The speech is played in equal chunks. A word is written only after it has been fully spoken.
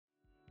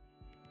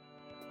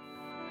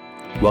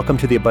Welcome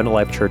to the Abundant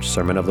Life Church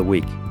Sermon of the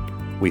Week.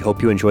 We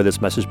hope you enjoy this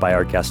message by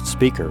our guest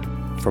speaker.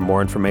 For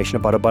more information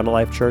about Abundant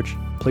Life Church,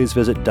 please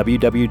visit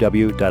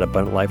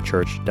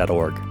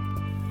www.abundantlifechurch.org.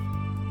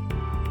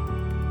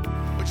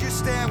 Would you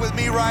stand with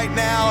me right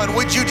now, and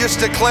would you just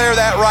declare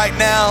that right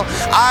now?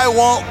 I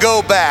won't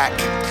go back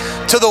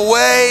to the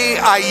way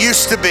I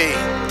used to be.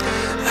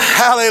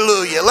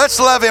 Hallelujah. Let's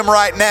love Him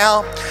right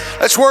now.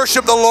 Let's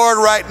worship the Lord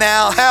right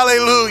now.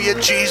 Hallelujah,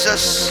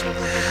 Jesus.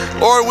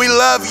 Lord, we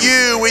love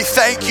you. We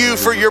thank you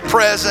for your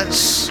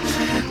presence.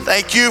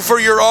 Thank you for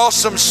your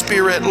awesome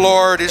Spirit,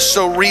 Lord, is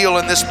so real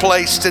in this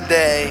place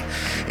today.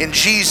 In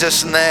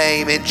Jesus'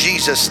 name,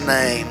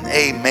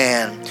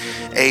 amen.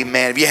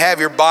 Amen. If you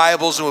have your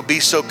Bibles and would be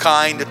so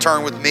kind to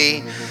turn with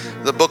me,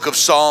 the book of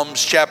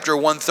Psalms, chapter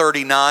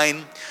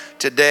 139.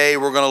 Today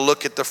we're going to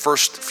look at the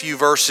first few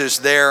verses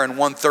there in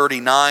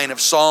 139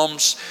 of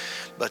Psalms.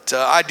 But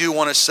I do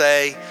want to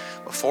say,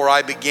 before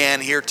I began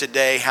here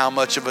today, how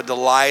much of a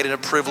delight and a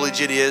privilege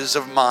it is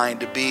of mine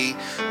to be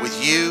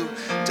with you,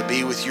 to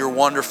be with your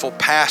wonderful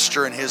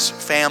pastor and his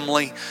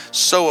family.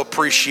 So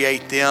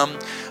appreciate them.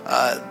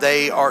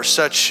 They are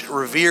such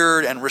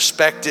revered and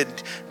respected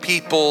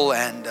people,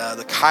 and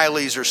the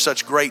Kileys are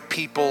such great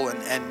people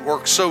and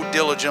work so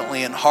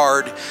diligently and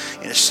hard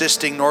in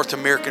assisting North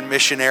American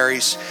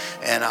missionaries.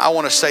 And I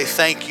want to say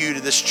thank you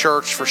to this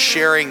church for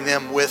sharing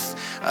them with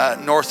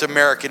North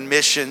American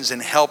missions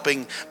and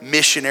helping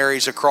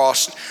missionaries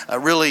across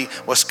really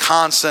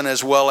Wisconsin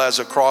as well as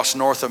across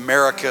North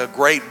America.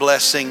 Great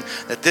blessing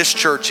that this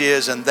church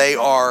is and they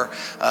are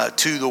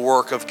to the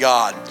work of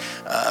God.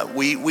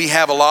 We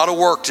have a lot of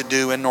work to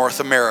do in North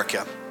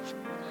America.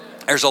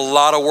 There's a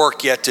lot of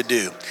work yet to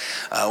do.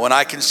 When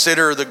I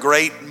consider the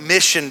great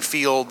mission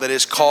field that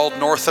is called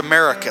North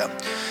America,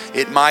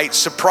 it might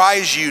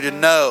surprise you to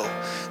know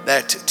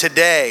that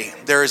today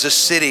there is a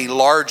city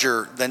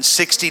larger than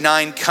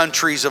 69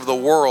 countries of the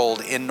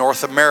world in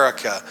North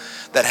America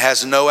that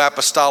has no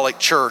apostolic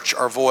church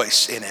or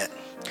voice in it.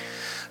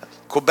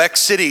 Quebec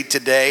City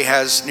today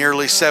has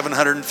nearly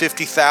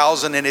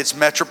 750,000 in its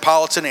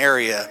metropolitan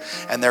area,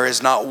 and there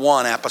is not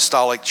one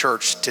apostolic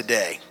church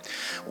today.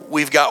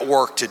 We've got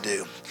work to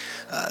do.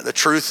 The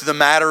truth of the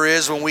matter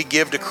is, when we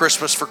give to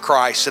Christmas for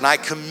Christ, and I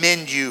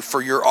commend you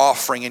for your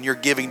offering and your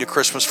giving to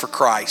Christmas for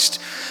Christ,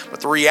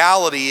 but the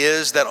reality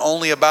is that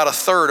only about a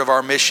third of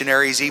our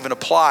missionaries even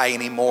apply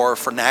anymore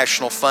for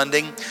national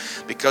funding,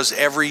 because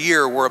every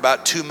year we're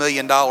about $2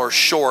 million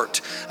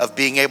short of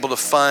being able to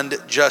fund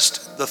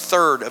just the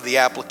third of the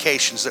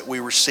applications that we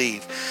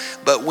receive.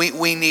 But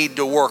we need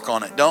to work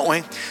on it, don't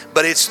we?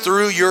 But it's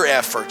through your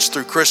efforts,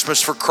 through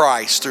Christmas for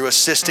Christ, through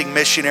assisting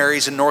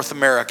missionaries in North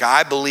America,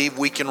 I believe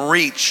we can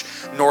reach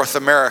North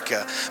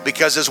America.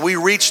 Because as we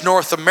reach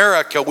North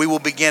America, we will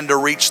begin to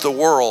reach the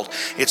world.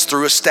 It's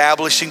through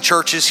establishing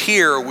churches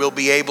here we'll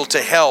be able to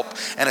help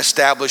and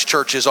establish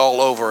churches all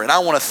over. And I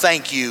want to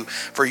thank you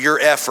for your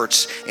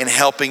efforts in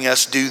helping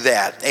us do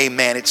that.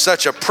 Amen. It's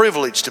such a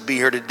privilege to be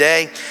here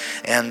today.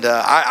 And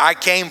I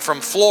came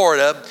from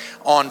Florida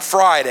on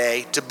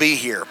Friday to be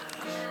here.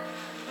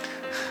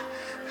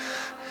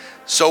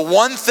 So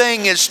one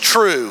thing is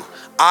true.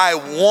 I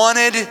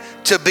wanted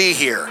to be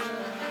here.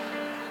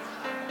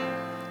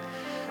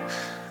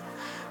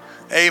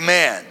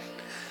 Amen.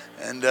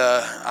 And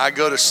I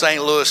go to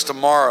St. Louis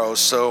tomorrow,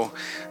 so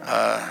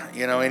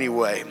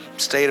anyway,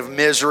 state of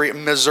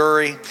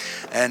Missouri,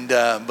 and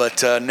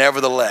but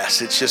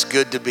nevertheless, it's just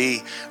good to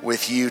be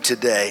with you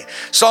today.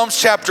 Psalms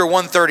chapter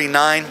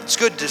 139. It's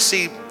good to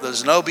see the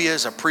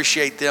Zenobias.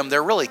 Appreciate them.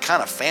 They're really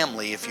kind of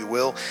family, if you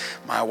will.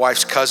 My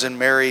wife's cousin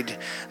married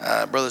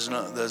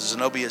the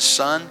Zenobia's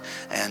son,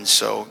 and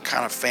so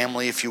kind of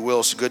family, if you will.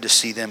 It's good to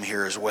see them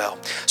here as well.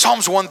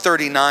 Psalms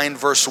 139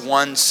 verse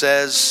 1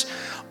 says,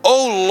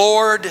 "O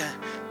Lord,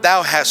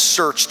 thou hast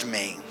searched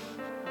me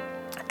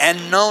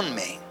and known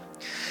me.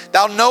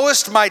 Thou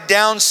knowest my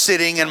down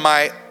sitting and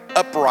my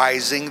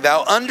uprising.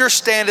 Thou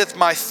understandest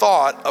my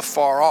thought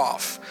afar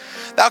off.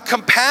 Thou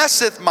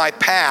compasseth my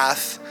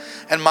path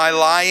and my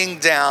lying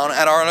down,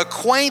 and art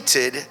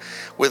acquainted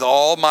with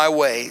all my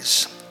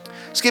ways."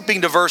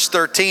 Skipping to verse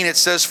 13, it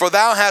says, "For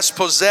thou hast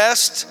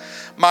possessed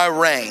my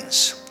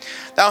reins.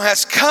 Thou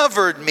hast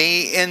covered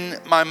me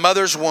in my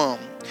mother's womb.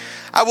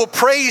 I will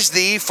praise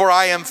thee, for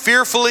I am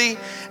fearfully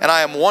and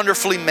I am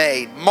wonderfully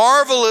made.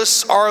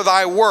 Marvelous are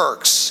thy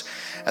works,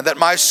 and that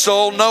my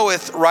soul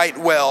knoweth right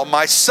well.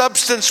 My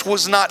substance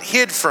was not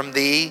hid from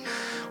thee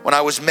when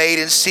I was made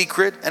in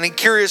secret, and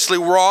curiously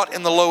wrought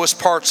in the lowest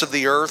parts of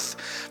the earth.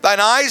 Thine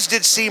eyes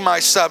did see my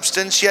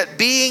substance, yet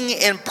being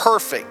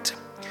imperfect.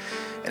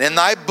 And in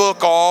thy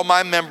book all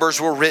my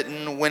members were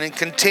written, when in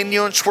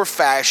continuance were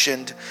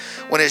fashioned,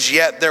 when as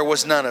yet there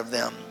was none of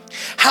them.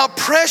 How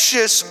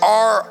precious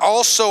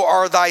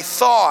are thy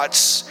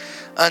thoughts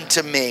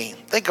unto me."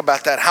 Think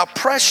about that. How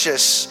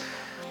precious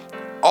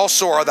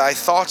also are thy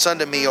thoughts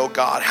unto me, O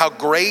God. How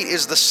great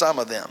is the sum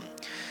of them.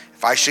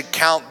 If I should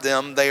count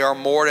them, they are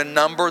more in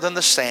number than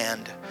the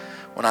sand.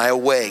 When I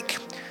awake,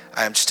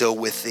 I am still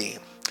with thee.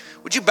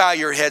 Would you bow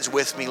your heads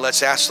with me?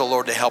 Let's ask the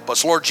Lord to help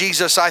us. Lord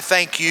Jesus, I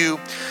thank you.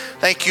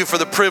 Thank you for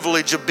the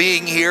privilege of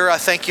being here. I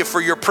thank you for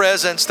your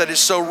presence that is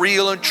so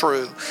real and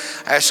true.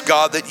 I ask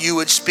God that you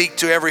would speak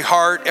to every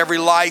heart, every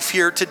life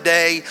here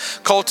today.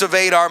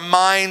 Cultivate our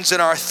minds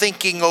and our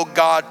thinking, oh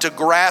God, to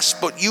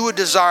grasp what you would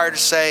desire to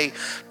say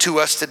to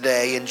us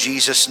today. In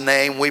Jesus'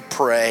 name we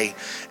pray.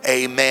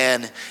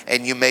 Amen.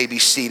 And you may be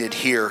seated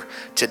here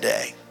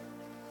today.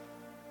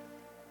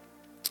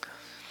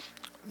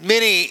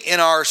 Many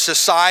in our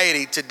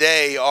society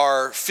today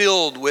are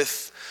filled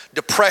with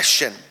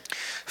depression,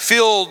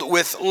 filled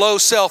with low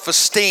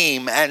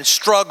self-esteem and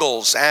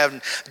struggles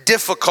and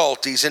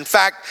difficulties. In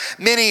fact,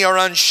 many are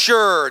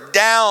unsure,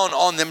 down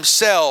on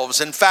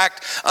themselves. In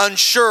fact,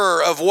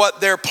 unsure of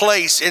what their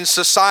place in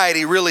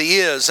society really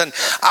is. And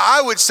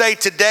I would say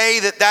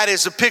today that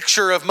is a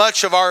picture of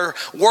much of our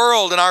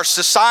world and our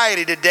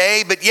society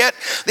today. But yet,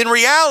 in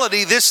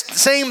reality, this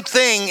same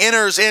thing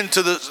enters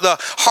into the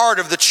heart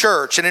of the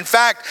church. And in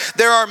fact,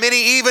 there are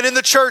many even in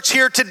the church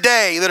here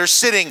today that are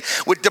sitting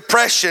with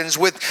depressions,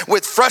 with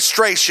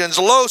frustration,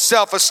 low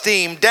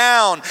self-esteem,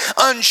 down,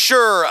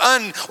 unsure,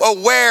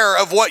 unaware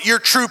of what your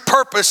true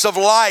purpose of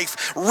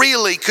life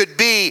really could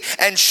be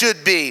and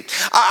should be.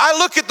 I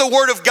look at the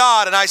Word of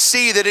God and I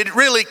see that it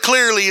really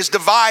clearly is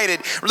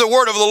divided. The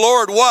Word of the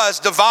Lord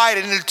was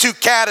divided into two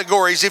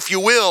categories, if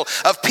you will,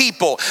 of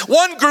people.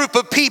 One group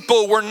of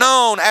people were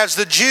known as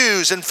the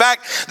Jews. In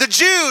fact, the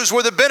Jews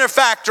were the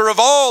benefactor of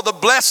all the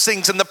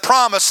blessings and the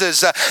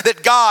promises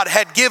that God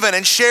had given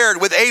and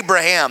shared with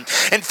Abraham.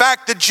 In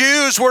fact, the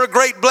Jews were a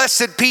great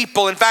blessed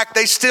people. In fact,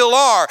 they still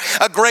are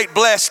a great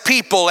blessed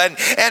people. And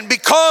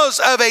because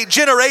of a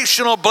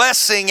generational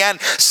blessing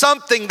and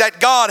something that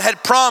God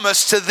had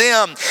promised to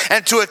them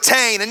and to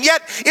attain. And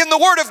yet, in the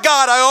Word of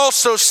God, I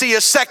also see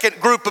a second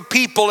group of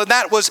people, and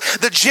that was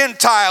the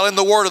Gentile in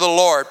the Word of the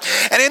Lord.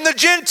 And in the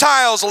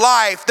Gentile's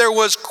life, there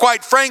was,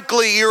 quite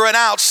frankly, you're an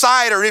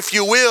outsider, if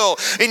you will.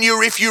 And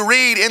if you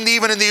read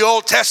even in the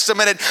Old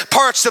Testament and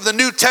parts of the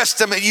New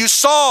Testament, you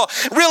saw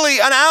really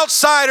an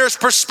outsider's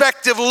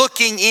perspective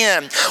looking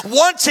in,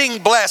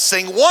 wanting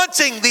blessing,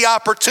 wanting the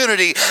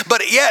opportunity,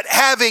 but yet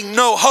having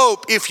no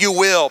hope, if you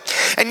will.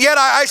 And yet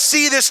I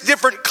see this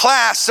different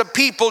class of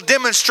people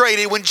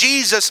demonstrated when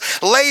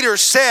Jesus later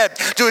said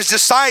to his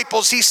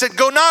disciples, he said,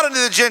 go not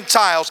unto the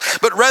Gentiles,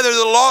 but rather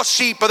the lost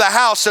sheep of the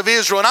house of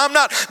Israel. And I'm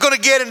not going to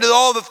get into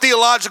all the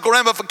theological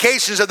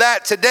ramifications of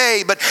that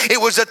today, but it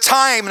was a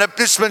time and a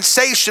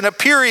dispensation, a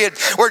period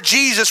where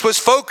Jesus was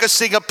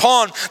focusing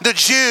upon the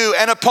Jew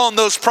and upon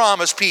those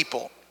promised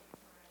people.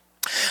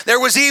 There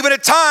was even a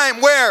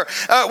time where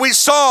we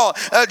saw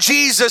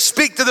Jesus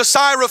speak to the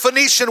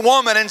Syrophoenician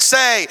woman and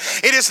say,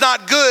 it is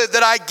not good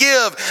that I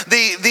give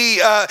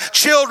the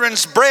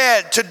children's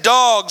bread to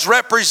dogs,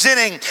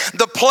 representing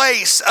the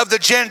place of the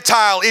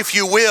Gentile, if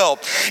you will.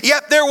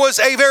 Yet there was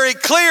a very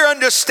clear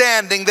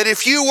understanding that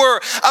if you were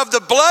of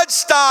the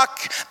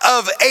bloodstock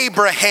of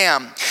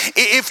Abraham,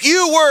 if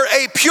you were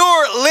a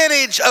pure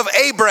lineage of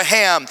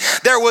Abraham,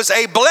 there was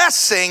a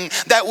blessing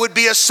that would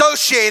be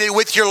associated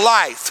with your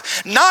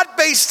life. Not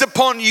based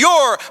upon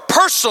your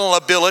personal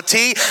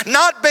ability,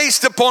 not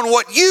based upon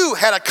what you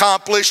had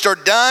accomplished or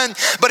done,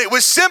 but it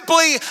was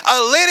simply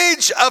a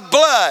lineage of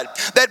blood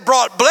that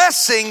brought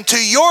blessing to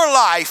your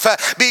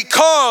life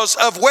because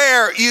of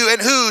where you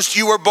and whose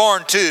you were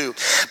born to.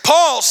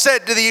 Paul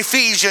said to the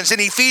Ephesians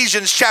in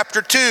Ephesians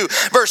chapter 2,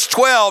 verse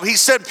 12, he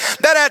said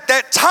that at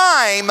that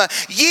time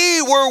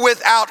ye were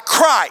without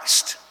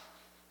Christ.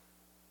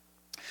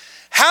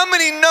 How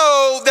many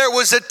know there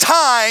was a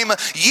time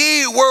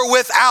ye were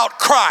without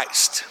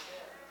Christ?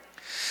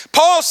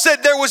 Paul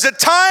said there was a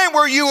time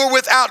where you were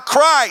without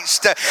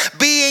Christ,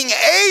 being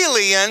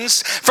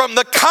aliens from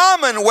the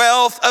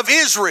commonwealth of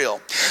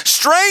Israel,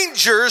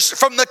 strangers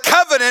from the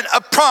covenant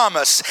of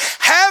promise,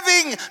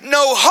 having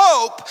no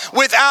hope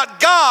without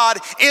God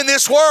in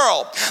this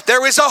world.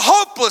 There is a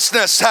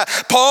hopelessness.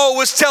 Paul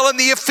was telling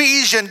the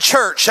Ephesian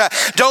church,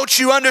 don't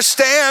you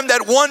understand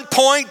that at one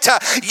point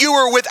you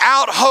were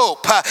without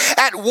hope?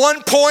 At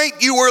one point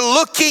you were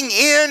looking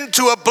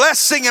into a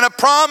blessing and a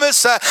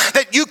promise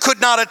that you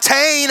could not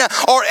attain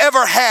or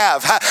ever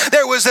have.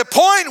 There was a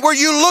point where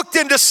you looked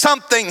into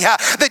something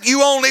that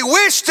you only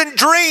wished and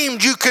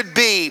dreamed you could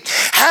be,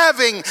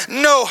 having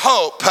no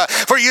hope.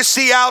 For you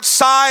see,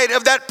 outside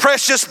of that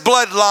precious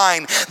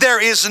bloodline,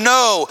 there is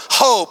no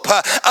hope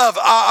of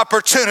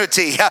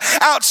opportunity.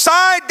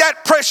 Outside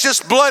that precious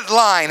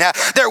bloodline,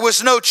 there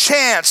was no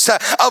chance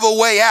of a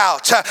way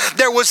out.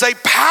 There was a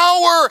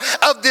power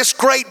of this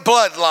great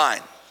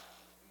bloodline.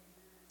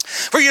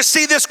 For you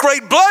see, this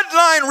great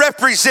bloodline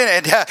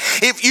represented,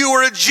 if you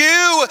were a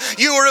Jew,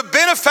 you were a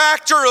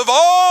benefactor of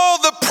all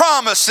the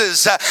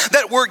promises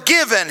that were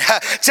given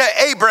to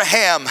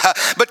Abraham.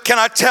 But can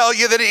I tell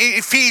you that in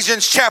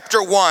Ephesians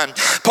chapter 1,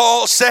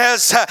 Paul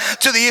says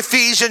to the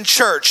Ephesian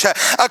church,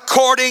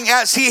 according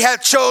as he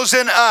had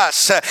chosen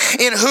us,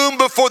 in whom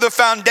before the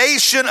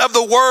foundation of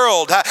the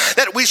world,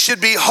 that we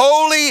should be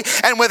holy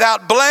and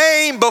without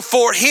blame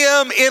before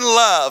him in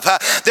love.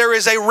 There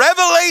is a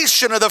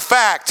revelation of the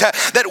fact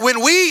that that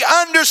when we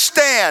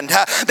understand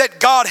that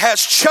God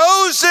has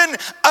chosen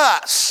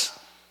us,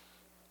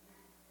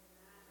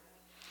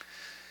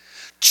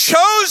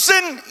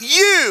 chosen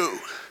you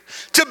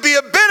to be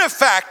a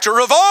benefactor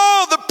of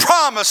all the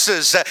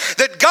promises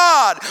that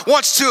God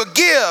wants to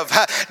give.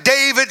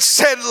 David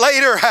said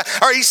later,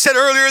 or he said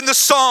earlier in the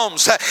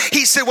Psalms,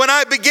 he said, when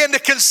I begin to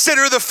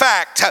consider the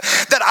fact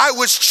that I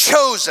was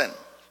chosen,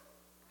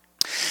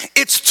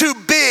 it's too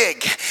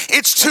big,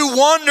 it's too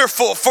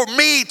wonderful for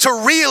me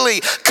to really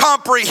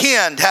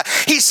comprehend.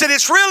 He said,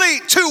 it's really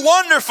too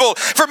wonderful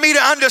for me to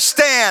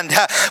understand.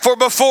 For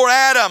before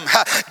Adam,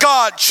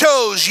 God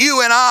chose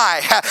you and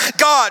I.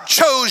 God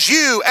chose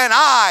you and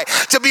I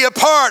to be a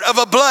part of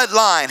a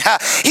bloodline.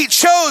 He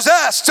chose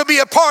us to be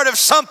a part of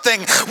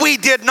something we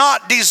did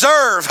not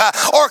deserve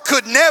or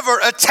could never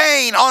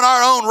attain on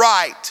our own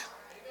right.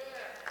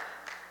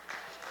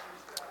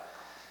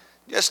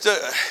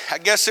 I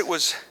guess it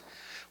was,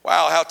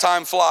 wow, how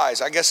time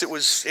flies. I guess it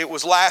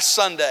was last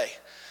Sunday.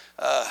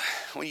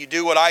 When you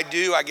do what I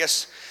do, I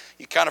guess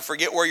you kind of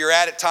forget where you're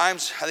at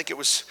times. I think it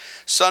was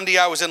Sunday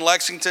I was in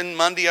Lexington,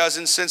 Monday I was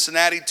in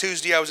Cincinnati,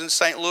 Tuesday I was in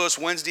St. Louis,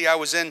 Wednesday I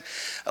was in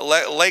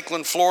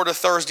Lakeland, Florida,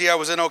 Thursday I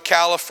was in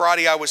Ocala,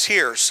 Friday I was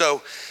here.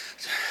 So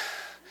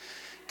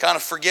kind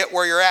of forget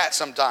where you're at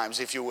sometimes,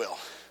 if you will.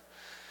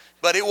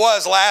 But it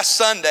was last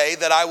Sunday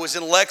that I was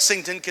in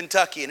Lexington,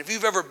 Kentucky. And if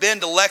you've ever been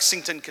to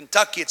Lexington,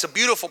 Kentucky, it's a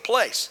beautiful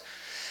place.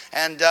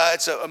 And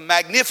it's a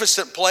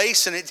magnificent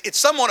place, and it's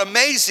somewhat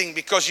amazing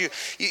because you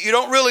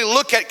don't really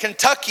look at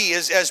Kentucky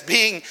as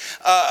being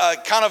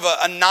kind of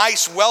a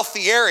nice,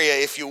 wealthy area,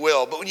 if you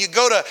will. But when you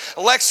go to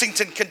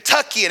Lexington,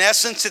 Kentucky, in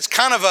essence, it's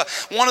kind of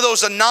one of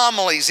those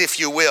anomalies, if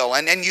you will.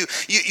 And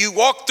you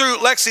walk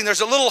through Lexington,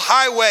 there's a little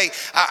highway,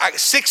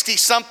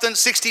 60-something,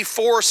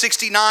 64,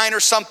 69 or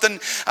something,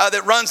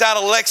 that runs out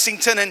of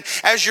Lexington. And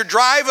as you're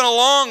driving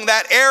along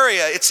that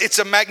area, it's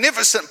a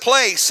magnificent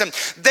place. And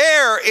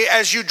there,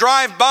 as you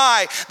drive by,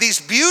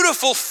 these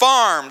beautiful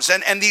farms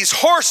and these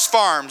horse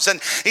farms, and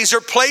these are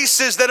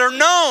places that are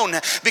known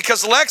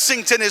because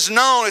Lexington is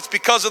known. It's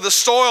because of the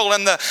soil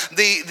and the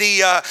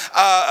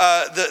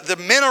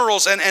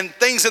minerals and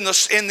things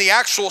in the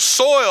actual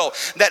soil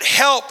that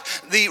help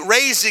the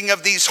raising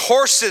of these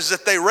horses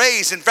that they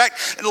raise. In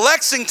fact,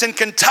 Lexington,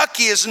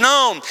 Kentucky is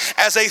known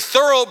as a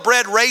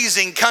thoroughbred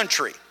raising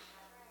country.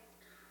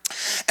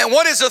 And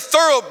what is a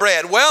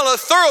thoroughbred? Well, a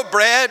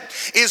thoroughbred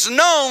is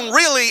known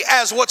really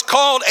as what's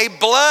called a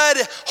blood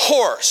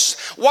horse.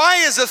 Why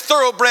is a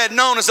thoroughbred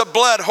known as a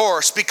blood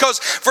horse? Because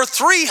for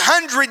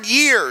 300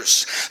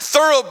 years,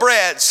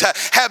 thoroughbreds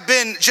have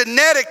been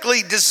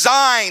genetically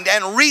designed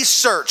and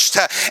researched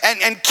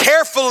and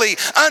carefully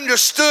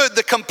understood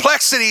the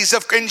complexities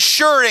of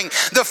ensuring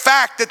the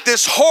fact that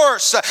this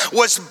horse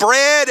was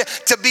bred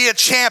to be a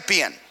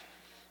champion.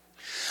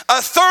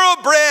 A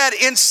thoroughbred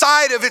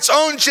inside of its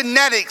own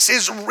genetics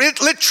is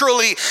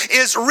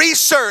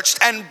researched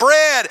and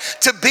bred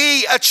to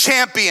be a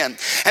champion.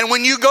 And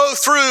when you go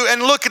through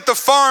and look at the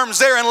farms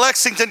there in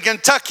Lexington,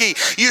 Kentucky,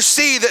 you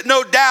see that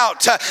no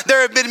doubt there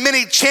have been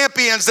many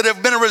champions that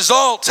have been a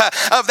result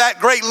of that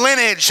great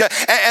lineage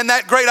and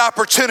that great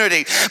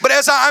opportunity. But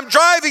as I'm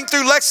driving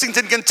through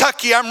Lexington,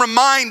 Kentucky, I'm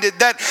reminded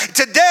that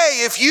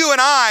today, if you and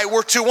I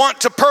were to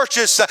want to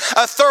purchase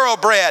a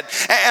thoroughbred,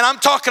 and I'm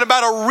talking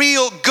about a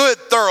real good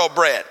thoroughbred,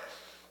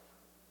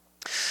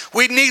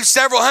 we'd need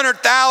several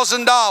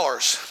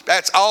 $100,000.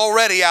 That's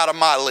already out of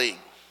my league.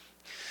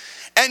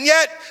 And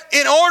yet,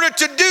 in order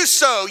to do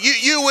so,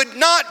 you would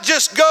not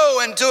just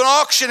go into an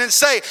auction and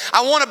say,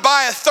 I want to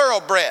buy a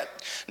thoroughbred.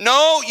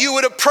 No, you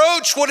would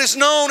approach what is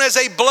known as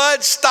a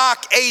blood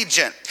stock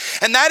agent.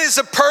 And that is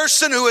a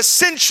person who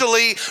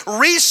essentially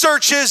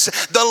researches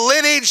the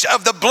lineage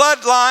of the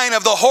bloodline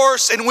of the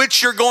horse in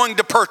which you're going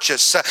to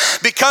purchase.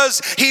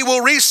 Because he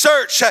will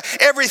research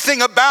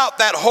everything about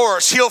that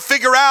horse. He'll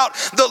figure out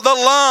the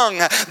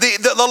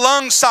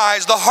lung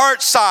size, the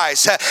heart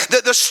size,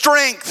 the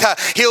strength.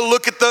 He'll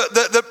look at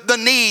the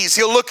knees.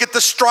 He'll look at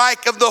the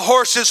strike of the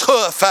horse's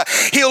hoof.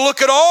 He'll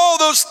look at all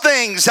those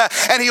things,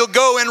 and he'll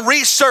go and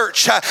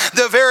research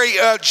the very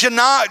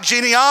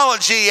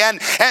genealogy and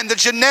the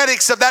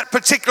genetics of that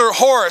particular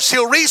horse.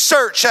 He'll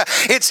research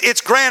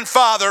its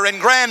grandfather and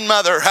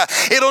grandmother.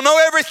 It'll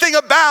know everything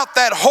about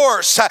that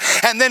horse.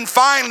 And then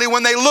finally,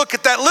 when they look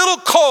at that little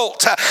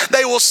colt,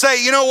 they will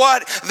say, you know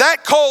what?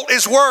 That colt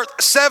is worth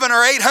 $700,000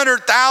 or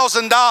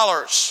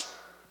 $800,000.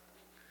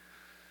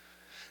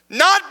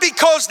 Not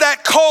because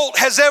that colt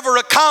has ever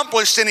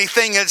accomplished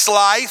anything in its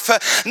life,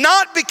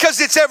 not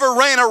because it's ever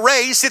ran a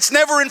race. It's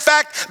never, in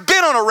fact,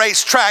 been on a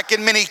racetrack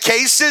in many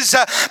cases.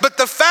 But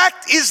the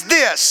fact is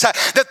this,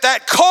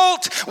 that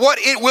colt, what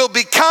it will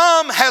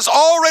become, has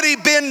already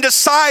been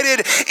decided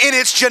in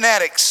its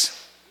genetics.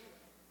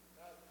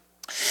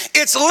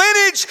 Its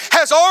lineage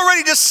has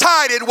already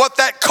decided what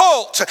that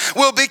colt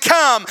will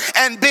become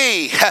and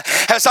be.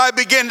 As I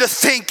begin to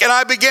think and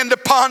I begin to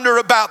ponder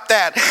about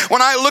that,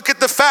 when I look at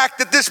the fact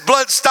that this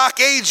bloodstock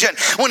agent,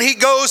 when he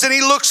goes and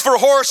he looks for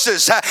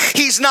horses,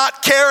 he's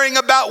not caring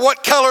about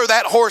what color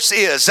that horse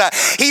is.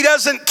 He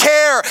doesn't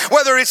care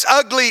whether it's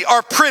ugly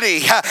or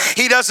pretty.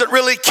 He doesn't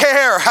really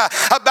care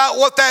about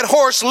what that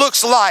horse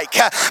looks like.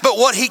 But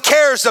what he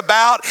cares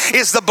about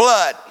is the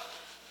blood.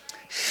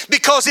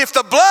 Because if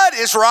the blood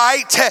is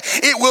right,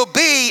 it will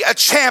be a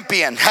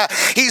champion.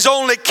 He's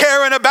only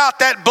caring about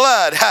that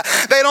blood.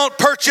 They don't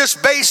purchase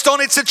based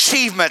on its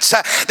achievements.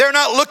 They're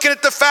not looking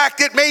at the fact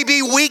it may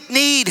be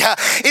weak-kneed.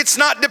 It's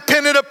not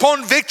dependent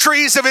upon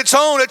victories of its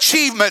own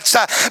achievements,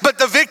 but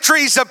the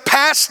victories of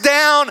passed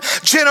down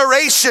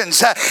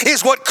generations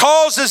is what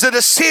causes a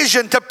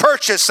decision to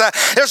purchase.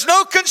 There's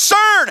no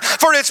concern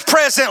for its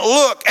present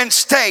look and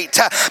state,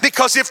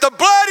 because if the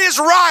blood is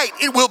right,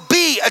 it will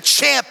be a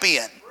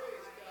champion.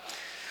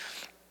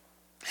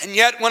 And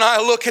yet when I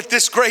look at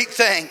this great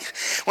thing,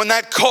 when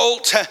that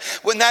colt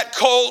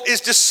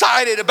is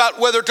decided about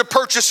whether to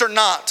purchase or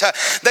not,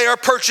 they are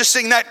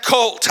purchasing that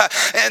colt,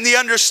 and the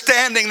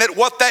understanding that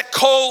what that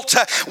colt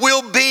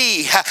will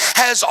be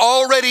has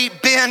already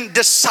been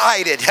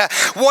decided.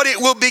 What it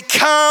will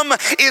become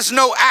is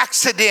no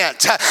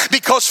accident,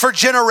 because for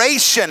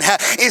generations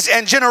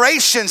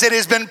it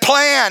has been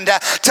planned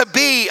to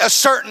be a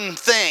certain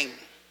thing.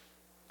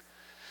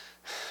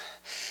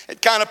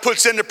 It kind of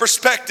puts into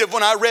perspective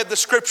when I read the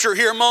scripture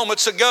here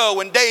moments ago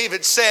when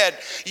David said,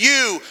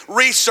 "You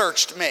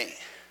researched me."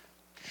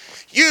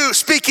 You,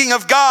 speaking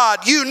of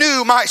God, you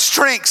knew my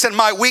strengths and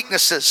my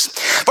weaknesses.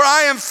 For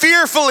I am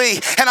fearfully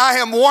and I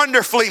am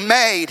wonderfully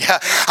made.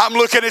 I'm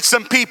looking at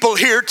some people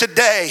here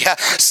today.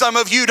 Some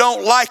of you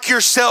don't like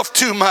yourself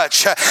too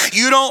much.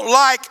 You don't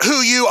like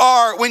who you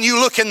are when you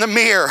look in the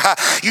mirror.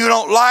 You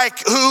don't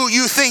like who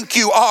you think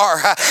you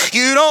are.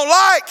 You don't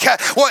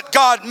like what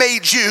God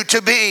made you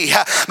to be.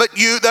 But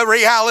the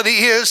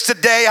reality is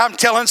today, I'm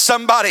telling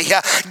somebody,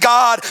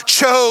 God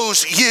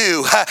chose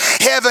you.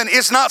 Heaven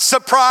is not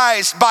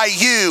surprised by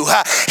you.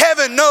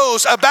 Heaven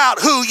knows about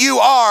who you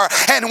are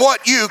and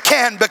what you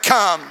can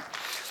become.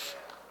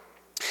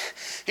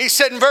 He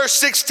said in verse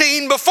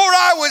 16, before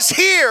I was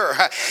here,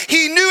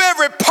 he knew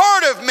every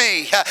part of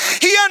me.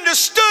 He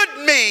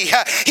understood me.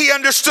 He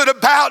understood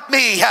about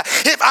me.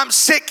 If I'm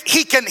sick,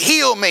 he can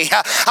heal me.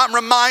 I'm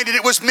reminded,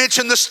 it was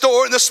mentioned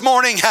this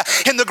morning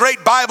in the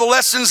great Bible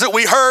lessons that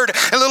we heard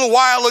a little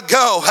while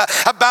ago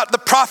about the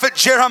prophet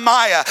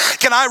Jeremiah.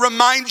 Can I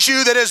remind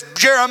you that as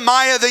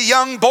Jeremiah, the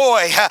young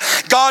boy,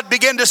 God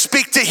began to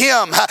speak to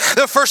him.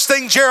 The first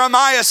thing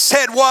Jeremiah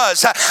said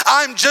was,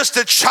 I'm just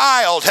a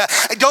child.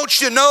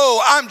 Don't you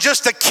know, I'm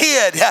just a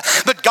kid.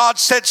 But God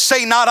said,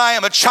 say not I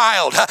am a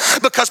child,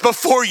 because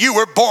before you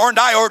were born,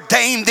 I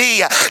ordained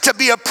thee to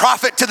be a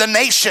prophet to the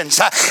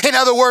nations. In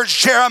other words,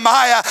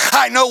 Jeremiah,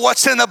 I know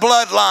what's in the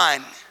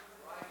bloodline.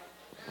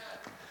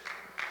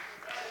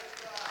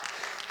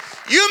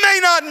 You may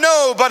not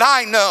know, but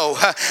I know.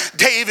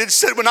 David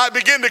said, when I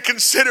begin to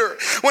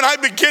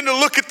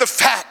look at the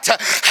fact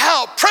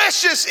how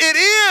precious it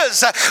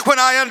is when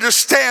I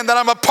understand that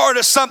I'm a part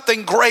of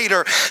something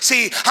greater.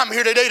 See, I'm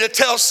here today to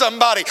tell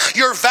somebody,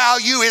 your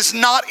value is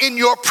not in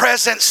your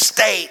present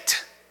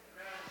state.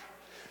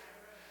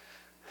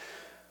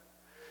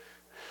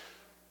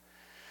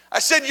 I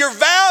said, your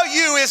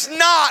value is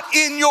not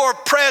in your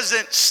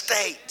present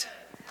state.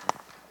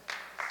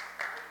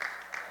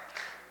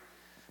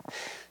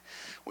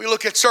 We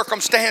look at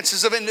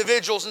circumstances of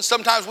individuals and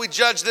sometimes we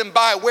judge them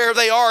by where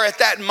they are at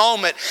that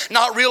moment,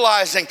 not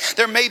realizing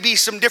there may be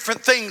some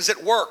different things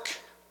at work.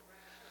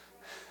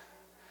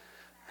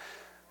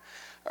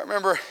 I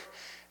remember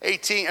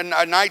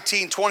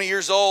 19, 20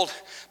 years old,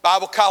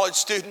 Bible college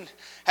student,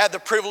 had the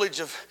privilege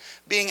of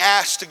being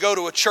asked to go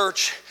to a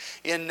church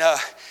in,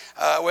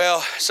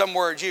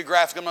 somewhere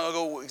geographic. I'm not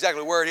going to go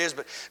exactly where it is,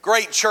 but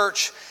great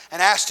church,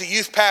 and asked to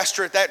youth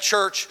pastor at that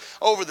church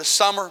over the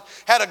summer.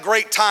 Had a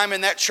great time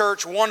in that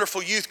church,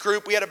 wonderful youth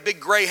group. We had a big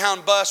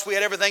Greyhound bus. We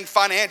had everything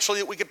financially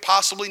that we could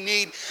possibly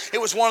need.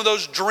 It was one of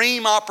those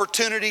dream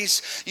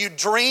opportunities you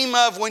dream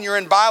of when you're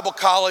in Bible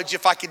college.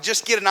 If I could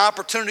just get an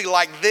opportunity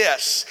like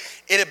this,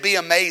 it'd be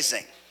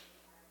amazing.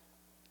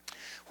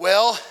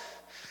 Well,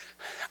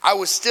 I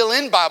was still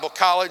in Bible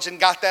college and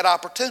got that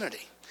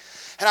opportunity.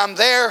 And I'm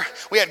there.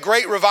 We had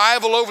great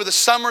revival over the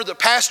summer. The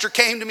pastor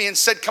came to me and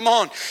said, come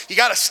on, you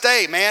got to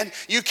stay, man.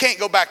 You can't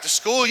go back to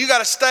school. You got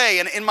to stay.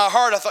 And in my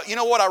heart, I thought, you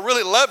know what? I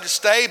really love to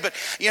stay, but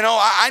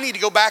I need to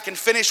go back and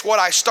finish what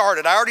I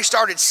started. I already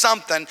started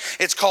something.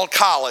 It's called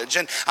college.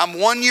 And I'm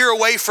 1 year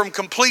away from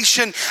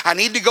completion. I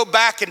need to go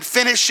back and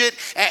finish it.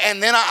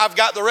 And then I've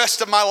got the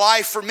rest of my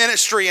life for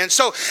ministry. And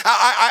so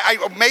I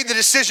made the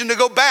decision to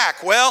go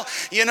back. Well,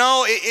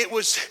 it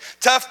was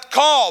a tough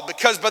call,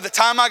 because by the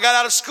time I got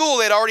out of school,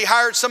 they'd already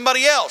hired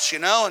somebody else,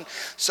 and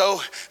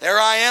so there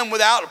I am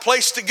without a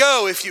place to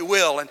go, if you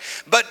will.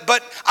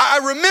 But I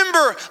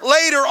remember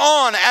later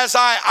on, as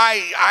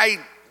I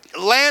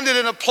landed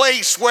in a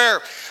place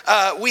where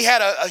we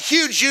had a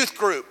huge youth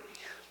group.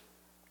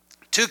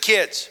 2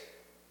 kids.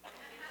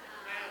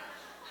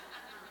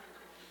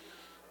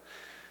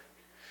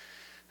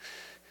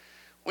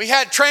 We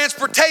had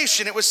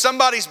transportation. It was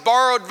somebody's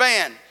borrowed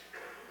van.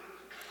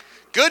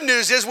 Good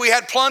news is we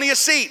had plenty of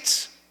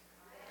seats.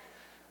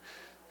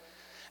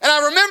 And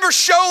I remember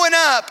showing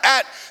up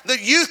at the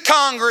youth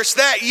congress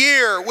that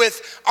year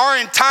with our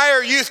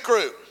entire youth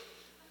group.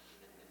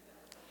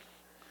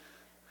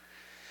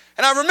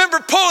 And I remember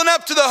pulling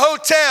up to the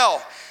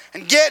hotel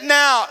and getting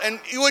out. And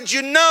would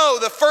you know,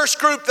 the first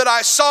group that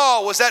I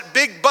saw was that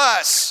big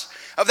bus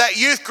of that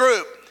youth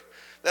group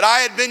that I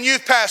had been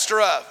youth pastor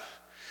of.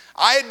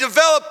 I had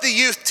developed the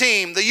youth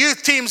team. The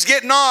youth team's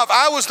getting off.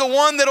 I was the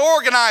one that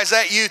organized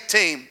that youth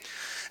team.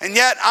 And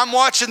yet I'm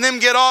watching them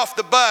get off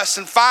the bus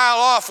and file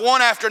off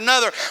one after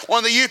another. One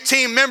of the youth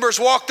team members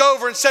walked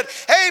over and said,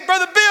 "Hey,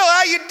 Brother Bill,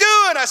 how you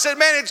doing?" I said,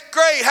 "Man, it's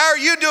great. How are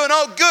you doing?"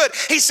 "Oh, good."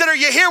 He said, "Are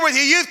you here with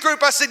your youth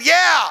group?" I said,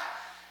 "Yeah."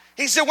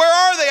 He said, "Where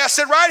are they?" I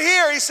said, "Right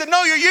here." He said,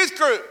 "No, your youth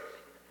group."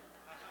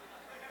 I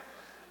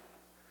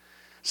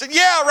said,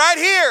 "Yeah, right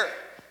here."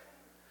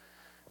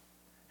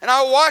 And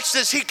I watched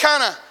this. He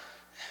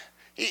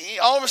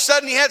all of a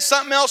sudden he had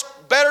something else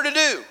better to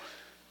do.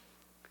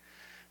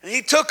 And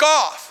he took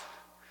off.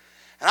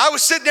 And I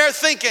was sitting there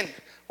thinking,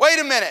 wait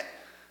a minute.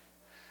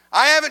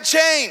 I haven't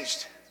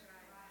changed.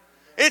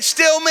 It's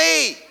still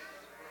me.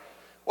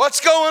 What's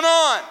going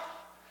on?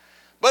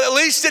 But at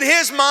least in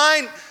his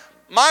mind,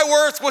 my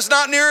worth was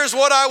not near as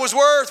what I was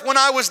worth when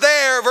I was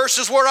there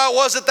versus where I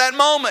was at that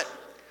moment.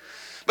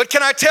 But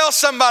can I tell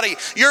somebody,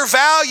 your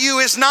value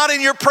is not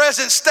in your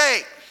present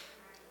state.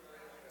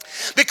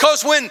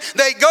 Because when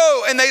they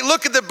go and they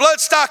look at the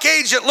bloodstock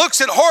agent,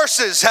 looks at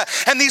horses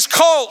and these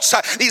colts,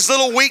 these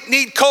little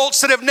weak-kneed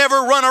colts that have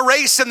never run a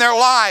race in their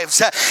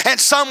lives. And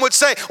some would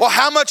say, well,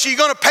 how much are you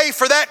going to pay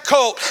for that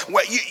colt?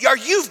 Well,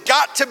 you've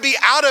got to be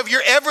out of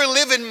your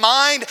ever-living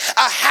mind,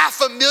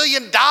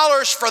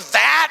 $500,000 for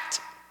that?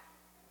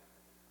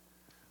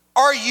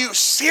 Are you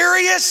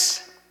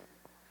serious?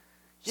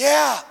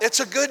 Yeah, it's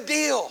a good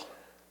deal.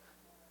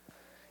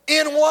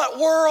 In what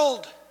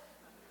world?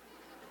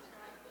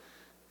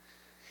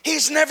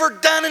 He's never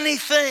done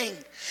anything.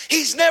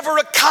 He's never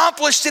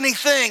accomplished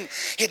anything.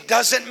 It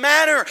doesn't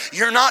matter.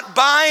 You're not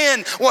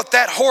buying what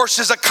that horse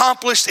has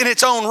accomplished in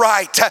its own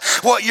right.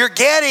 What you're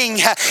getting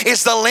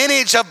is the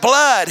lineage of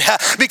blood,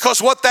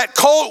 because what that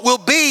colt will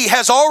be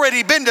has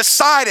already been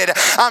decided.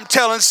 I'm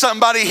telling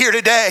somebody here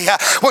today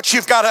what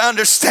you've got to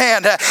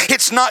understand.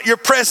 It's not your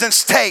present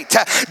state.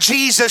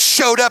 Jesus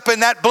showed up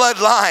in that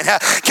bloodline.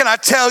 Can I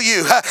tell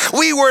you,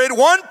 we were at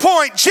one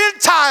point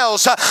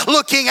Gentiles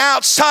looking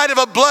outside of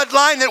a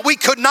bloodline that we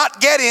could not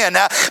get in.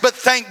 But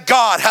thank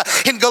God,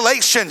 in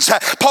Galatians,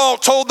 Paul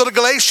told the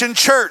Galatian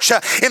church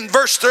in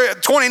verse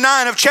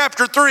 29 of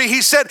chapter 3,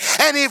 he said,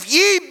 "And if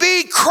ye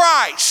be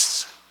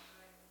Christ,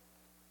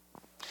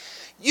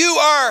 you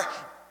are"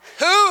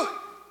 who?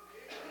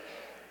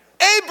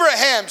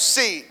 Abraham's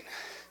seed,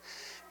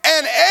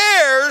 and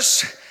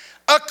heirs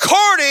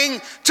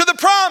according to the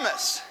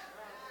promise.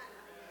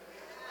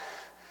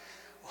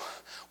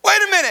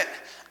 Wait a minute.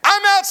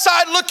 I'm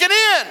outside looking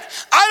in.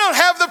 I don't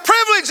have the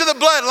privilege of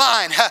the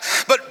bloodline.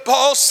 But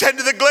Paul said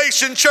to the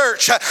Galatian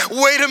church,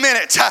 wait a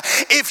minute.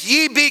 If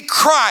ye be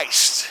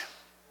Christ,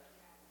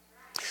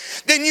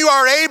 then you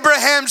are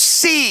Abraham's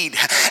seed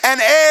and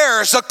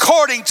heirs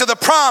according to the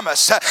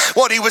promise.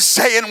 What he was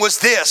saying was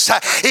this: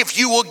 if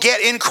you will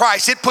get in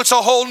Christ, it puts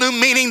a whole new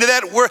meaning to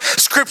that word,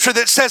 scripture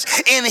that says,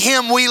 in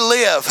him we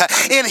live,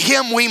 in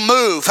him we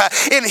move,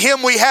 in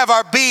him we have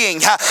our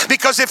being.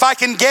 Because if I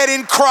can get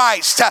in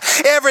Christ,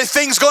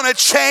 everything's going to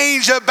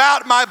change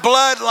about my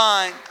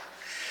bloodline.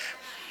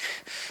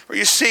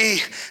 You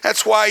see,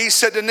 that's why he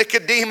said to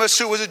Nicodemus,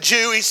 who was a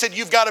Jew, he said,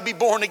 you've got to be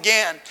born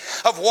again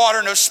of water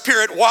and of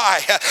spirit. Why?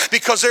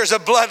 Because there's a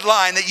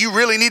bloodline that you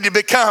really need to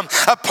become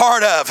a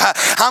part of.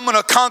 I'm going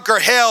to conquer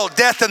hell,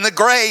 death, and the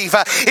grave.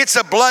 It's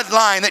a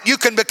bloodline that you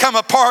can become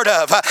a part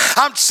of.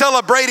 I'm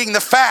celebrating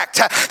the fact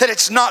that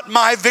it's not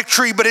my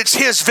victory, but it's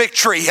his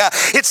victory.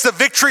 It's the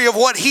victory of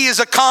what he has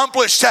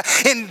accomplished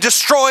in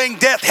destroying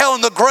death, hell,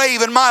 and the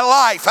grave in my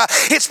life.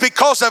 It's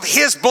because of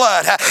his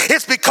blood.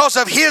 It's because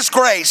of his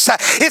grace.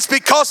 It's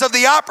because of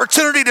the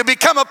opportunity to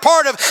become a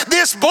part of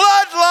this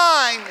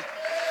bloodline.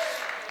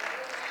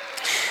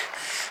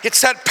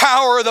 It's that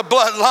power of the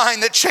bloodline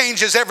that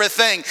changes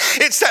everything.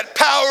 It's that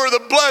power of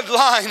the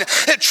bloodline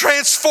that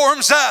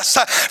transforms us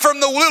from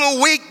the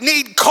little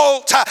weak-kneed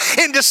colt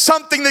into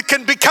something that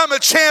can become a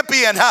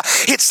champion.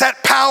 It's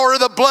that power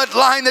of the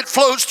bloodline that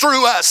flows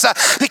through us.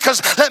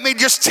 Because let me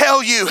just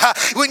tell you,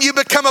 when you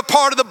become a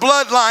part of the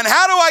bloodline,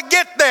 how do I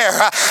get there?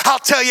 I'll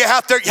tell you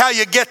how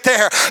you get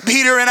there.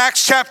 Peter in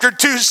Acts chapter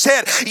 2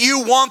 said,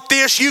 you want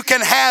this, you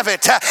can have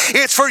it.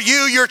 It's for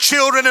you, your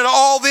children, and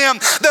all them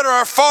that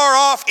are far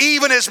off,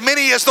 even as as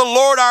many as the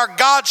Lord our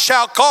God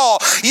shall call.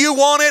 You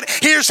want it?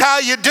 Here's how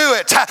you do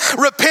it.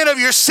 Repent of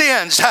your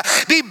sins.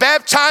 Be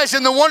baptized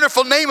in the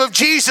wonderful name of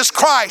Jesus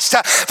Christ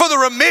for the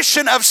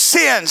remission of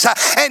sins,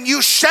 and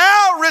you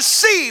shall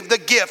receive the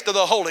gift of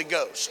the Holy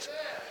Ghost.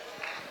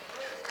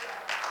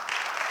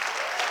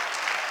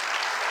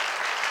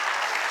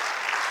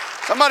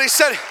 Somebody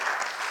said,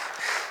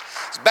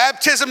 is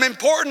baptism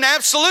important?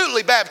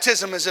 Absolutely,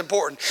 baptism is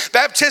important.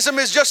 Baptism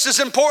is just as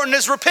important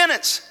as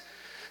repentance.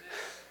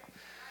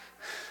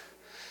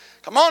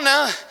 Come on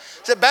now.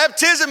 So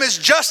baptism is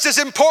just as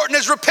important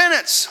as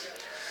repentance.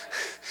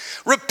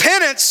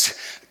 Repentance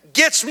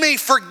gets me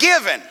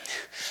forgiven.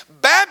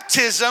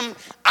 Baptism,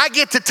 I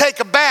get to take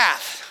a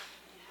bath.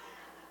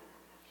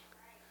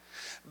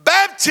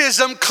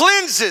 Baptism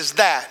cleanses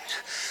that.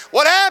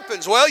 What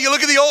happens? Well, you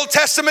look at the Old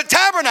Testament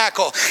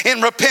tabernacle.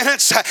 In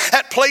repentance,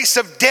 that place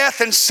of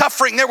death and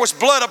suffering, there was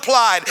blood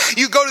applied.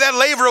 You go to that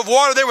laver of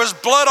water, there was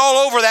blood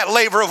all over that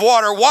laver of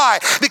water. Why?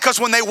 Because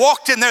when they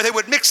walked in there, they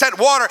would mix that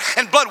water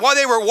and blood. While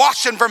they were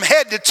washing from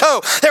head to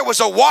toe, there was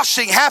a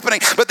washing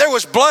happening, but there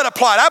was blood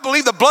applied. I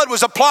believe the blood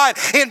was applied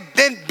in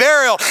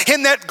burial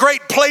in that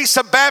great place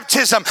of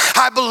baptism.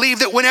 I believe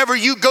that whenever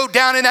you go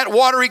down in that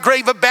watery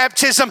grave of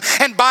baptism,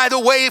 and by the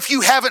way, if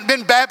you haven't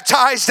been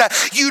baptized,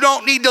 you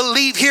don't need to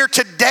leave here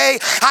today.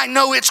 I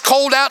know it's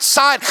cold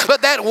outside,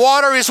 but that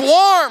water is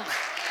warm.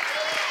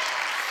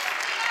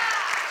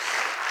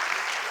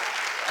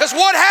 Because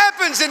what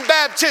happens in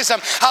baptism?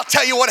 I'll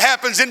tell you what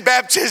happens in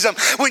baptism.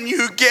 When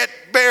you get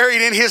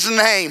buried in his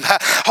name,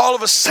 all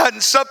of a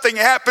sudden something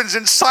happens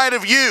inside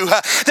of you.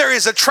 There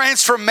is a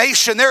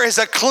transformation. There is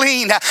a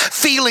clean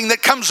feeling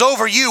that comes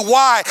over you.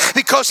 Why?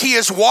 Because he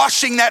is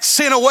washing that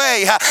sin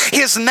away.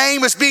 His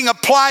name is being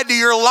applied to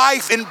your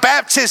life in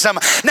baptism.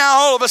 Now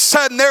all of a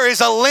sudden there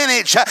is a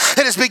lineage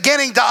that is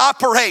beginning to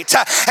operate.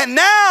 And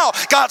now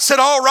God said,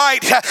 all right,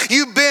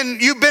 you've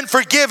been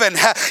forgiven.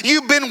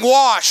 You've been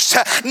washed.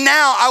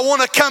 Now I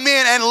want to come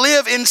in and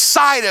live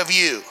inside of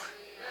you.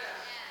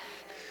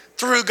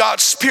 Through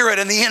God's Spirit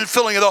and the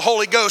infilling of the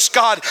Holy Ghost,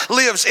 God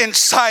lives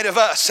inside of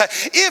us.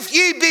 If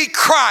ye be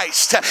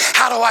Christ,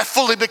 how do I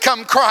fully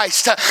become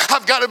Christ?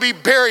 I've got to be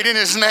buried in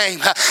his name.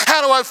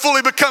 How do I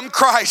fully become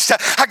Christ?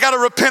 I got to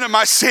repent of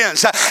my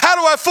sins. How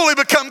do I fully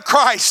become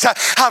Christ?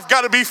 I've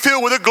got to be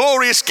filled with a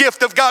glorious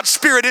gift of God's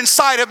Spirit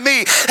inside of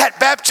me,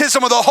 that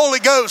baptism of the Holy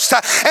Ghost.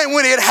 And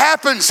when it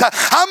happens,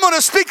 I'm going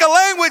to speak a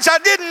language I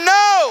didn't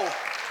know.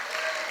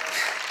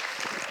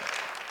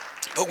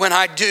 But when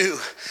I do,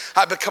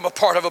 I become a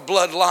part of a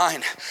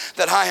bloodline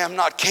that I am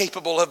not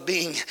capable of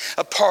being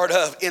a part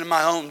of in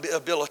my own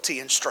ability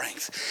and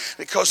strength.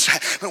 Because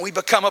when we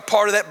become a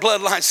part of that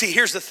bloodline, see,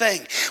 here's the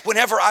thing.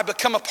 Whenever I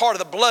become a part of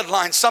the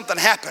bloodline, something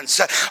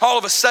happens. All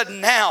of a sudden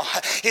now,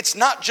 it's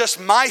not just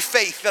my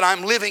faith that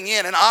I'm living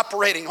in and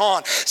operating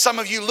on. Some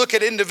of you look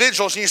at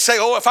individuals and you say,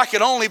 oh, if I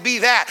could only be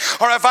that,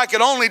 or if I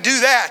could only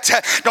do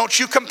that. Don't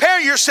you compare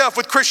yourself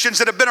with Christians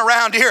that have been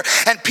around here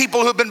and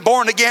people who've been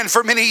born again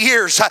for many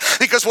years.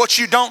 Because what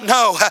you don't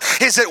know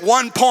is at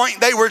one point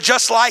they were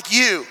just like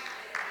you.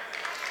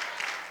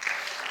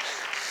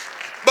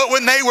 But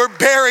when they were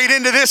buried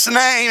into this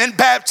name in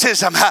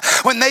baptism,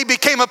 when they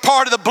became a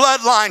part of the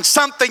bloodline,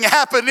 something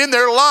happened in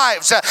their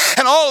lives.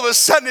 And all of a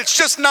sudden, it's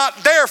just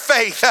not their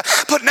faith,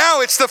 but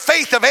now it's the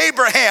faith of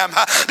Abraham,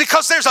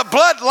 because there's a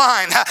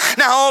bloodline.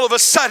 Now, all of a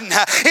sudden,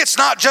 it's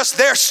not just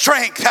their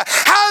strength.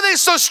 How are they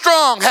so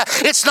strong?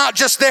 It's not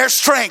just their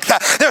strength.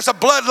 There's a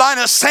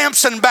bloodline of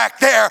Samson back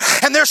there,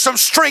 and there's some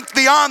strength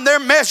beyond their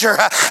measure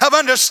of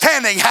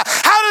understanding.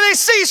 How do they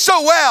see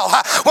so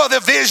well? Well, the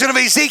vision of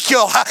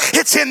Ezekiel,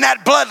 it's in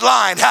that bloodline.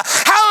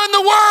 How in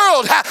the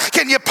world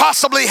can you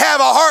possibly have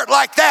a heart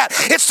like that?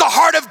 It's the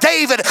heart of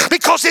David,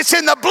 because it's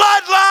in the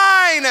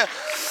bloodline.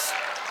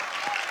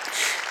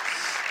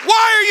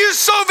 Why are you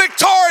so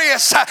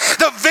victorious?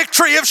 The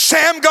victory of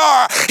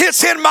Shamgar,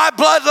 it's in my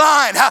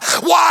bloodline.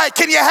 Why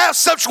can you have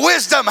such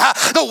wisdom?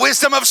 The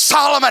wisdom of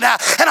Solomon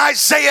and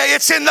Isaiah,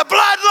 it's in the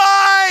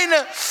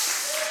bloodline.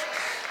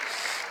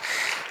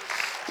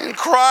 In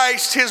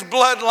Christ, his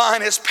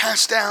bloodline is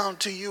passed down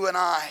to you and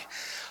I.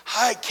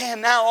 I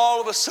can now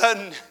all of a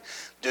sudden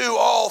do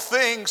all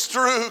things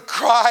through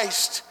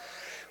Christ,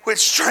 which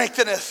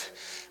strengtheneth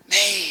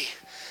me.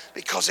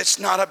 Because it's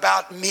not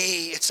about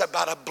me, it's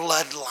about a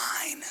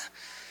bloodline.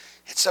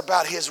 It's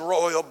about his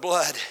royal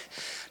blood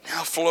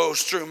now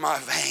flows through my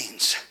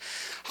veins.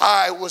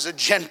 I was a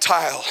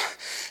Gentile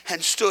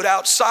and stood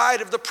outside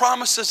of the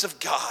promises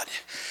of God,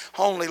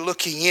 only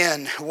looking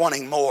in,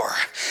 wanting more.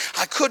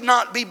 I could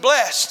not be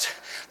blessed.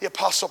 The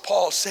Apostle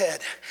Paul said,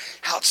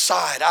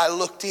 outside I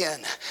looked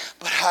in,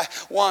 but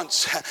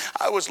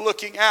I was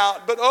looking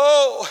out, but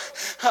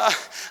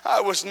I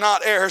was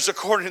not heirs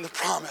according to the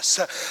promise.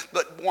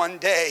 But one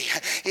day,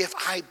 if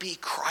I be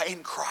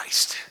in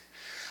Christ,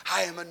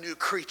 I am a new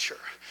creature.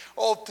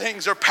 Old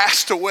things are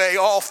passed away,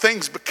 all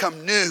things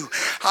become new.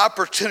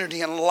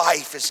 Opportunity in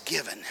life is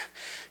given. You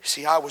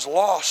see, I was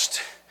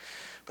lost,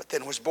 but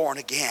then was born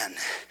again,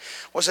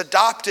 was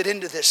adopted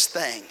into this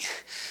thing,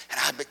 and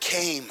I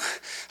became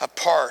a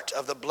part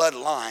of the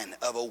bloodline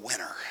of a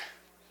winner.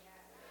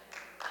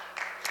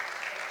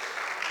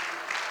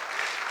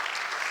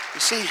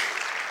 You see,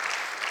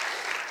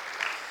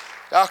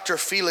 Dr.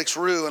 Felix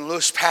Roux and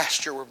Louis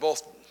Pasteur were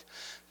both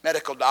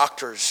medical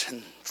doctors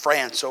in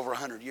France over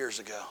 100 years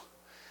ago.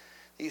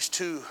 These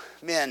two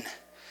men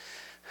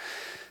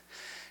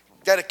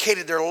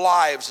dedicated their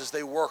lives as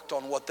they worked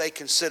on what they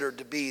considered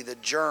to be the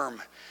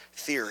germ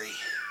theory.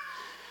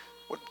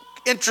 What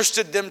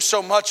interested them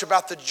so much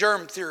about the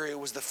germ theory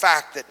was the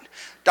fact that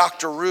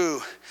Dr.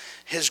 Roux,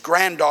 his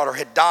granddaughter,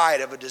 had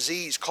died of a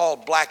disease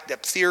called black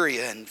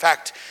diphtheria. In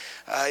fact,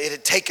 it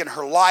had taken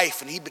her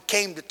life, and he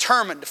became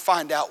determined to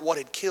find out what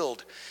had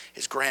killed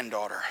his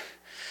granddaughter.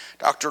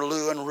 Dr.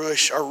 Roux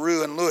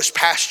and Louis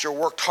Pasteur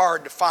worked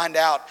hard to find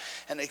out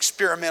and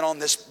experiment on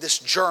this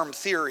germ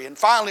theory. And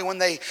finally, when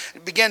they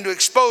began to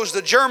expose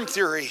the germ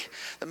theory,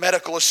 the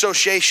medical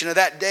association of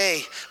that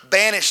day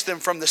banished them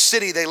from the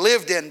city they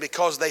lived in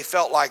because they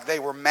felt like they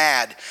were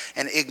mad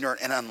and ignorant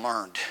and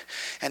unlearned.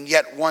 And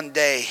yet one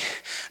day,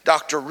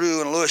 Dr.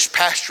 Roux and Louis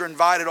Pasteur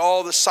invited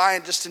all the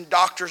scientists and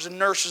doctors and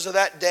nurses of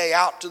that day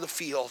out to the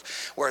field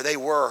where they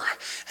were.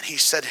 And he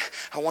said,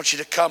 I want you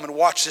to come and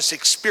watch this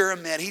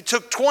experiment. He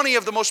took 20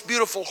 of the most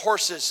beautiful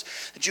horses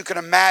that you can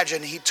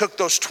imagine. He took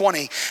those 20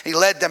 and he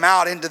led them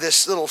out into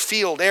this little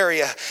field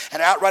area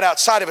and out right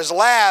outside of his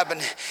lab.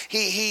 And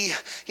he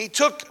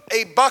took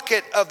a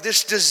bucket of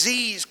this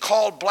disease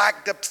called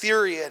black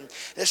diphtheria, and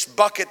this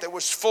bucket that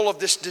was full of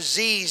this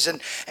disease, and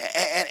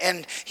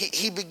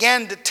he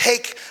began to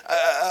take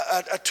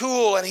a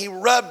tool and he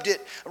rubbed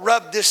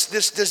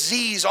this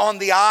disease on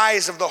the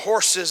eyes of the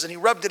horses, and he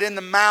rubbed it in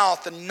the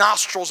mouth and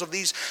nostrils of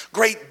these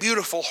great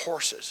beautiful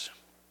horses.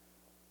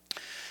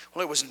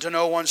 Well, it was to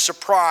no one's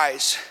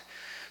surprise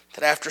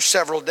that after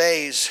several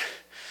days,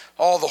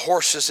 all the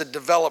horses had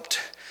developed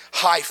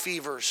high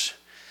fevers,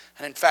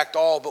 and in fact,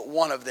 all but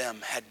one of them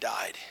had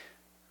died.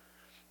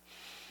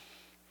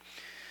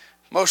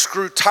 Most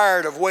grew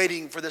tired of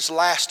waiting for this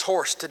last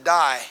horse to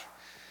die.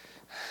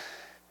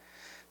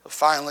 But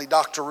finally,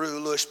 Dr. Roux,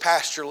 Louis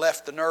Pasteur,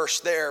 left the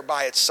nurse there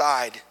by its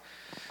side.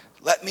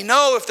 Let me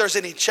know if there's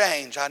any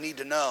change. I need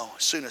to know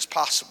as soon as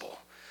possible.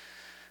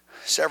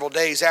 Several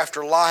days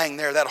after lying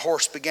there, that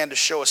horse began to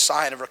show a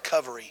sign of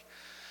recovery.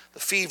 The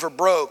fever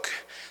broke,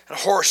 and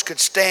the horse could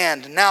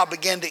stand and now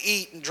began to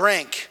eat and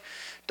drink.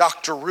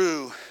 Dr.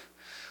 Roux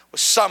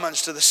was summoned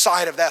to the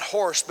side of that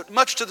horse, but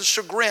much to the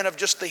chagrin of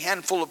just the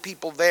handful of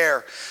people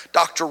there,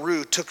 Dr.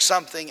 Roux took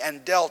something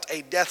and dealt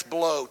a death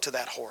blow to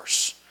that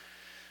horse.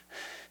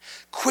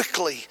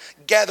 Quickly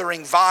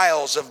gathering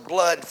vials of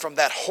blood from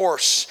that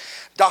horse,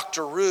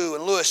 Dr. Roux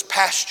and Louis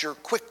Pasteur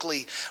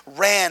quickly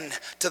ran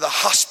to the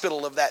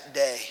hospital of that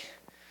day,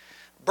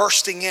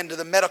 bursting into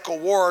the medical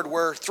ward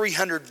where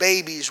 300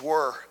 babies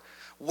were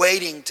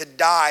waiting to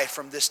die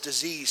from this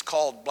disease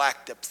called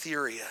black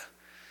diphtheria.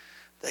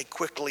 They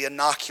quickly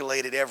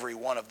inoculated every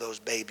one of those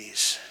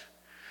babies,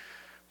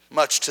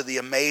 much to the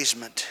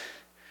amazement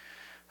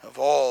of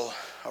all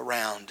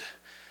around.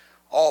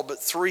 All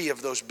but 3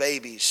 of those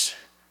babies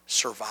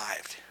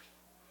survived.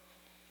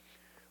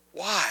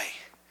 Why?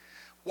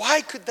 Why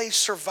could they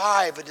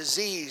survive a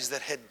disease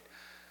that had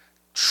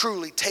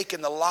truly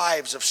taken the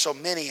lives of so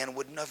many and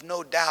would have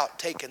no doubt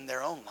taken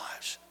their own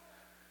lives?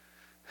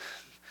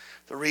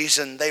 The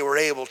reason they were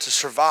able to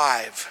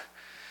survive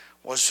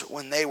was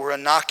when they were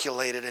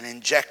inoculated and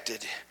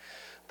injected.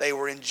 They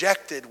were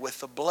injected with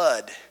the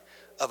blood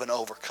of an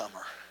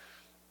overcomer.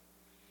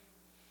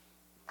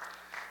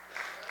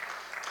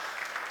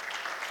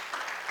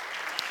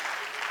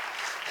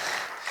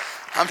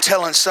 I'm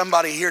telling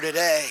somebody here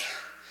today,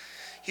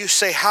 you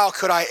say, how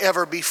could I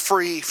ever be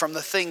free from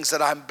the things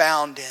that I'm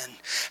bound in?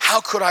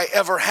 How could I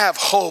ever have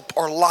hope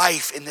or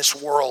life in this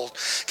world?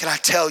 Can I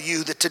tell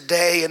you that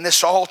today in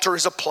this altar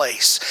is a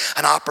place,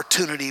 an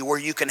opportunity where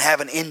you can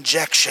have an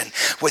injection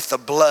with the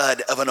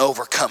blood of an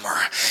overcomer.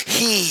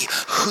 He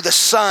who the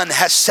Son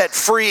has set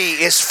free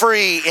is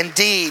free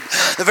indeed.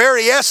 The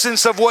very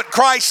essence of what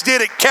Christ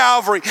did at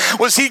Calvary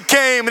was he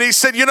came and he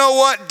said, you know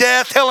what,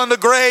 death, hell, and the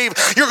grave,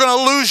 you're going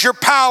to lose your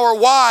power.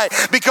 Why?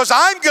 Because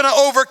I'm going to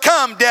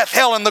overcome death,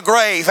 hell, and the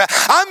grave.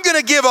 I'm going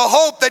to give a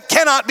hope that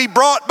cannot be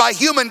brought by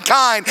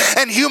humankind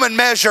and human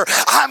measure.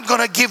 I'm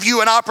going to give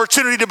you an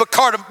opportunity to be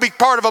part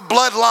of a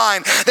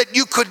bloodline that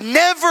you could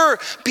never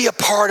be a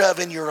part of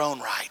in your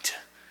own right.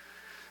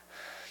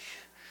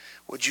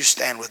 Would you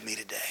stand with me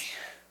today?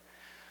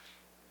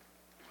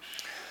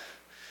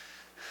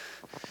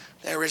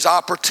 There is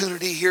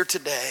opportunity here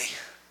today.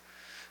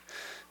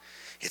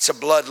 It's a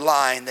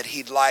bloodline that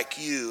he'd like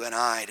you and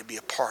I to be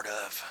a part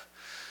of.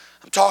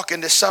 I'm talking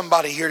to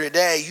somebody here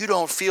today. You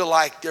don't feel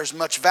like there's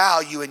much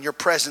value in your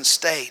present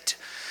state.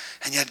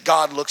 And yet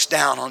God looks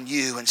down on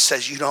you and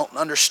says, you don't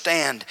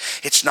understand.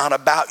 It's not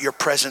about your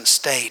present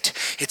state.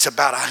 It's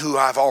about who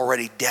I've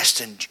already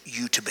destined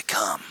you to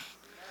become.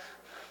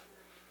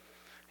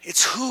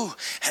 It's who,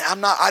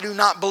 and I do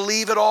not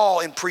believe at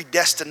all in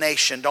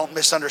predestination. Don't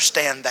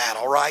misunderstand that,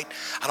 all right?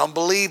 I don't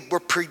believe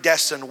we're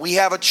predestined. We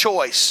have a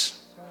choice.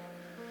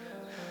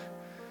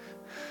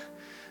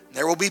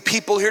 There will be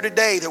people here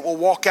today that will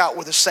walk out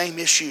with the same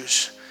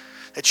issues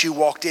that you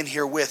walked in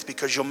here with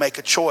because you'll make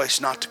a choice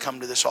not to come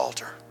to this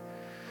altar.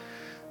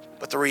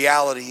 But the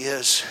reality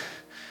is,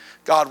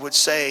 God would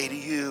say to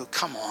you,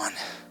 come on,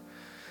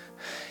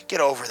 get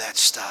over that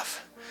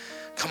stuff.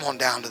 Come on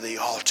down to the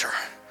altar.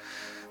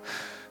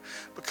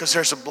 Because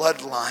there's a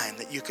bloodline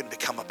that you can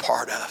become a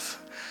part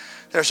of.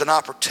 There's an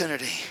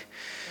opportunity.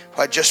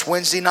 Just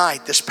Wednesday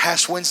night, this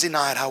past Wednesday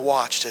night, I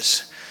watched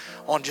as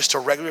on just a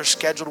regular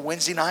scheduled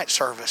Wednesday night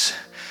service,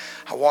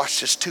 I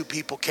watched as two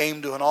people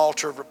came to an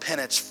altar of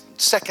repentance.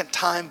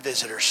 Second-time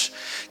visitors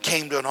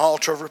came to an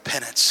altar of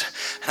repentance.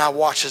 And I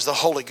watched as the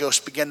Holy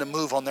Ghost began to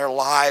move on their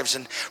lives.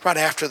 And right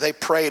after they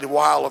prayed a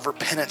while of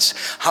repentance,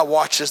 I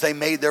watched as they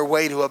made their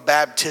way to a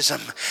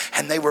baptism.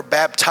 And they were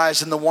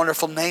baptized in the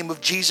wonderful name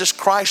of Jesus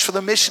Christ for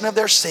the remission of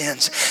their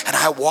sins. And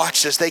I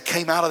watched as they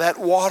came out of that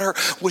water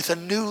with a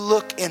new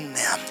look in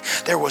them.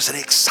 There was an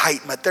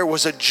excitement. There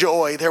was a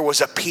joy. There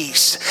was a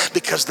peace.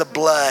 Because the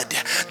blood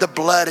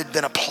had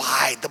been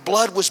applied. The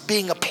blood was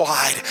being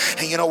applied.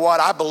 And you know what?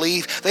 I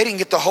believe they didn't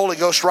get the Holy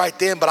Ghost right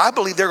then, but I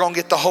believe they're going to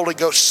get the Holy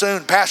Ghost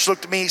soon. Pastor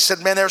looked at me, he said,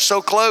 man, they're so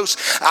close.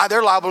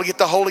 They're liable to get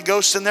the Holy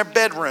Ghost in their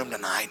bedroom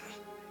tonight.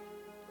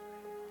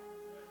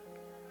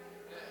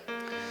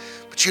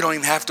 But you don't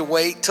even have to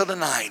wait till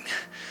tonight.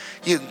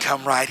 You can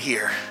come right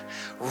here,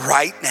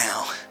 right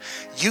now.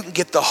 You can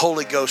get the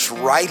Holy Ghost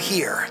right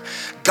here.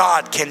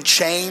 God can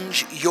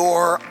change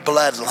your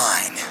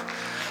bloodline.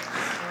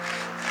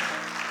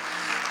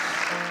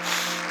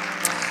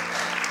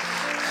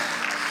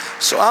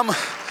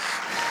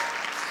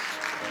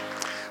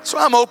 So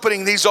I'm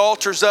opening these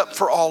altars up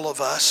for all of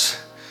us.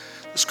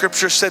 The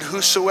scripture said,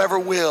 whosoever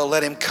will,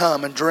 let him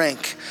come and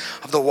drink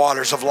of the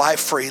waters of life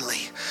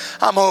freely.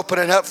 I'm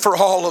opening up for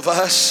all of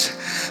us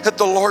that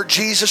the Lord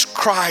Jesus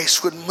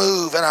Christ would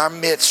move in our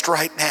midst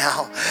right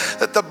now.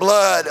 That the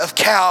blood of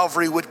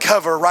Calvary would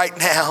cover right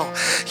now. In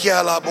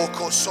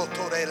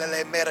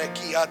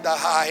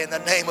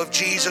the name of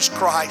Jesus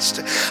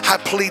Christ, I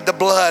plead the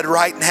blood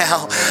right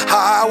now.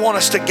 I want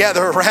us to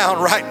gather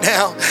around right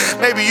now.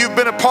 Maybe you've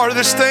been a part of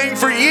this thing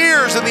for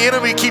years and the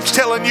enemy keeps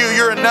telling you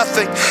you're a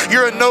nothing,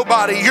 you're a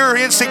nobody, you're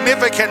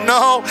insignificant.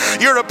 No,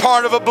 you're a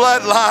part of a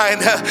bloodline.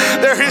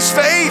 There is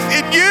faith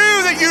in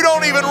you that you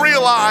don't even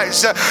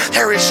realize.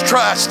 There is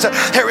trust,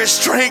 there is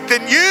strength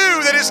in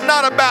you that is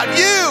not about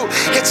you,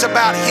 it's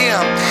about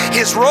Him.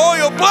 His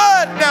royal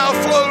blood now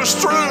flows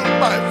through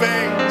my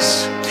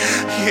veins.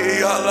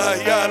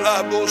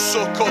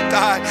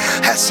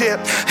 That's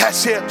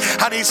it.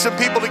 I need some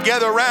people to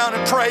gather around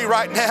and pray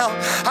right now.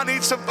 I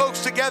need some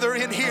folks to gather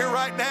in here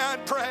right now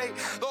and pray.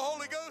 The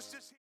Holy Ghost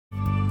is here.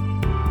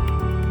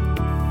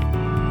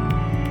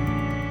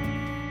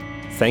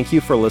 Thank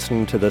you for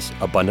listening to this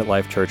Abundant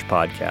Life Church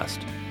podcast.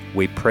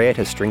 We pray it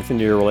has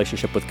strengthened your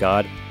relationship with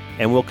God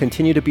and will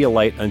continue to be a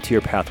light unto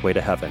your pathway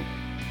to heaven.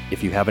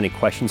 If you have any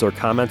questions or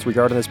comments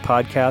regarding this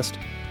podcast,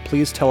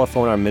 please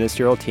telephone our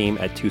ministerial team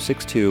at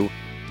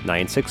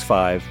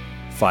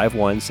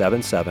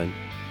 262-965-5177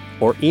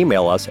 or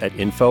email us at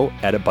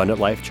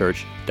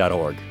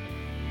info@abundantlifechurch.org.